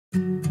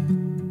Located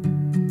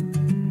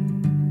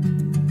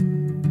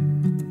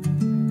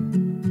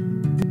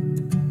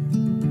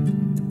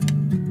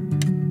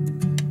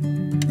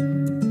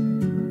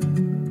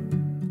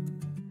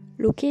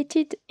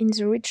in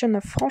the region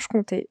of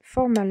Franche-Comté,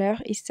 Fort Malher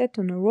is set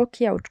on a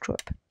rocky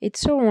outcrop.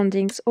 Its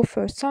surroundings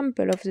offer a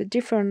sample of the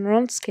different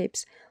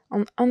landscapes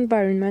and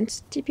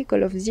environments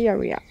typical of the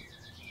area.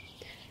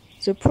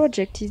 The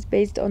project is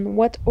based on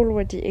what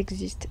already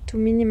exists to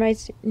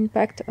minimize the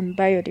impact on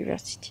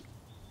biodiversity.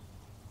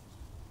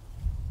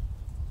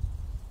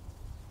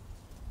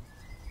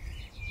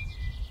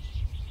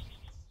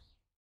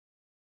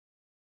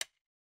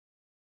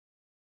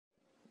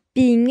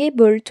 Being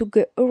able to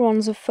go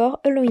around the fort,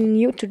 allowing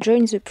you to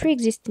join the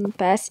pre-existing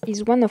path,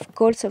 is one of the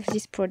goals of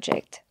this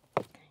project.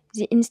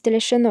 The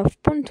installation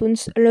of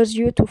pontoons allows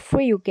you to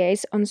free your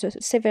gaze on the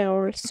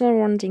several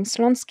surrounding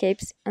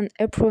landscapes and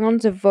up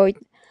around the void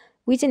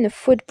within a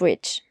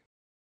footbridge.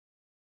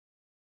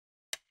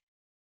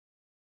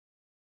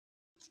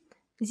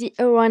 The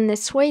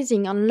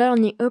awareness-raising and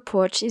learning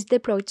approach is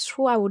deployed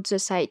throughout the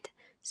site,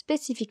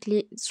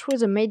 specifically through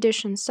the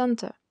Mediation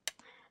Center.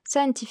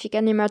 Scientific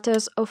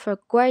animators offer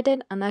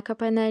guided and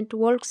accompanied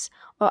walks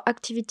or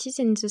activities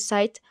in the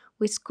site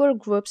with school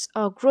groups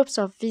or groups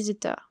of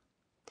visitors.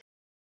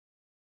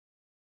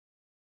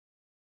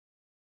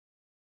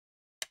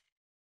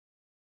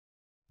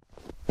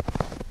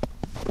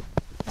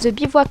 The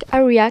bivouac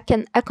area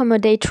can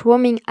accommodate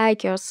roaming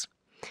hikers.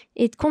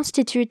 It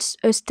constitutes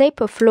a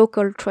step of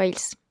local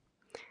trails.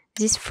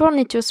 These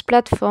furniture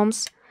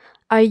platforms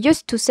are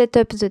used to set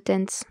up the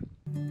tents.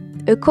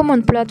 A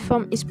common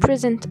platform is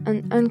present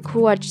and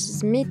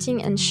encourages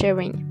meeting and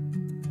sharing.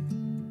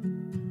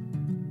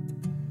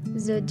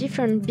 The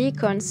different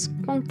beacons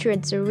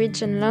punctuate the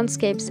region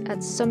landscapes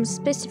at some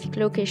specific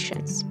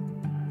locations.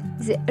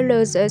 They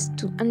allow us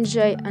to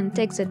enjoy and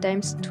take the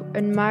time to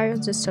admire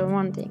the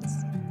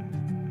surroundings.